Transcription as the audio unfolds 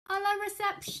Hello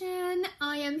reception,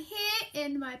 I am here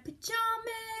in my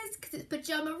pyjamas because it's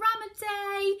Pyjama Rama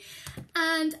Day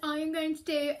and I am going to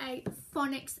do a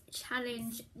phonics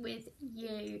challenge with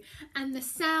you, and the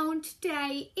sound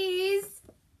today is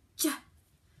J,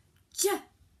 J,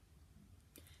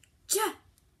 J,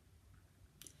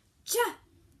 J.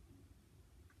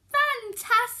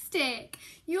 Fantastic!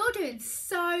 You're doing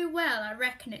so well. I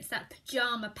reckon it's that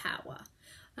pyjama power.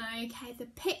 Okay, the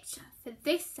picture for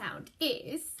this sound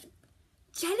is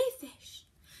jellyfish.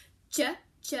 J,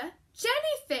 J,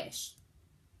 jellyfish.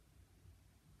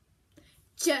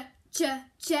 J, J,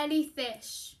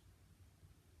 jellyfish.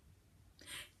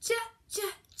 J, J,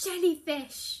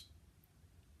 jellyfish.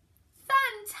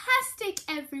 Fantastic,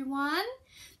 everyone.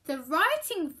 The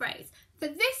writing phrase for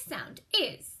this sound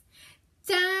is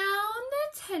down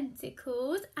the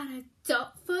tentacles and a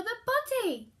dot for the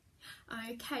body.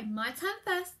 Okay, my turn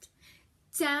first.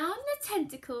 Down the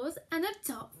tentacles and a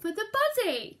dot for the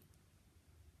body.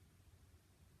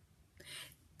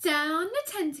 Down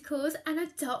the tentacles and a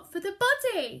dot for the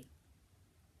body.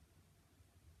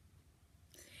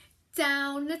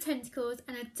 Down the tentacles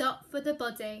and a dot for the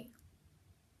body.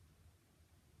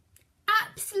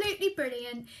 Absolutely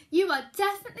brilliant. You are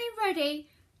definitely ready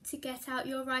to get out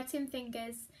your writing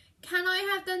fingers. Can I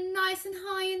have them nice and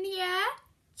high in the air?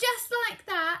 Just like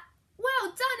that.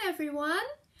 Well done, everyone.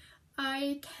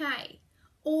 Okay,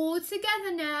 all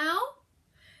together now.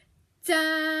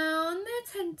 Down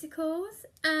the tentacles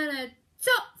and a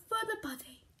dot for the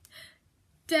body.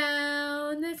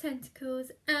 Down the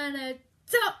tentacles and a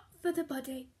dot for the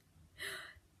body.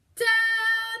 Down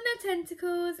the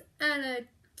tentacles and a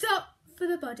dot for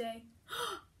the body.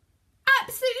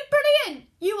 Absolutely brilliant!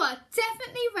 You are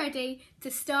definitely ready to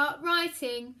start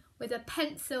writing with a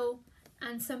pencil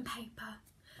and some paper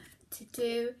to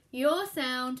do your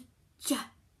sound J.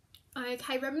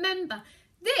 Okay, remember,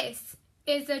 this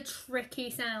is a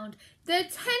tricky sound. The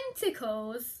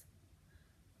tentacles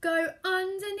go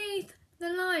underneath the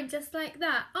line just like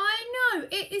that. I know,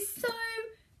 it is so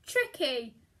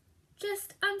tricky.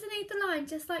 Just underneath the line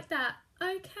just like that,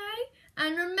 okay?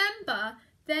 And remember,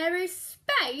 there is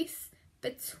space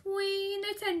between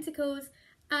the tentacles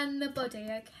and the body,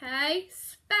 okay?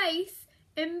 Space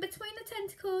in between the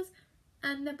tentacles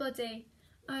and the body.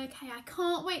 Okay, I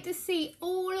can't wait to see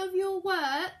all of your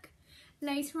work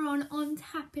later on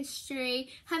Tapestry.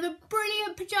 Have a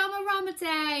brilliant Pyjama Rama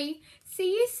Day.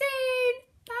 See you soon.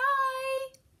 Bye.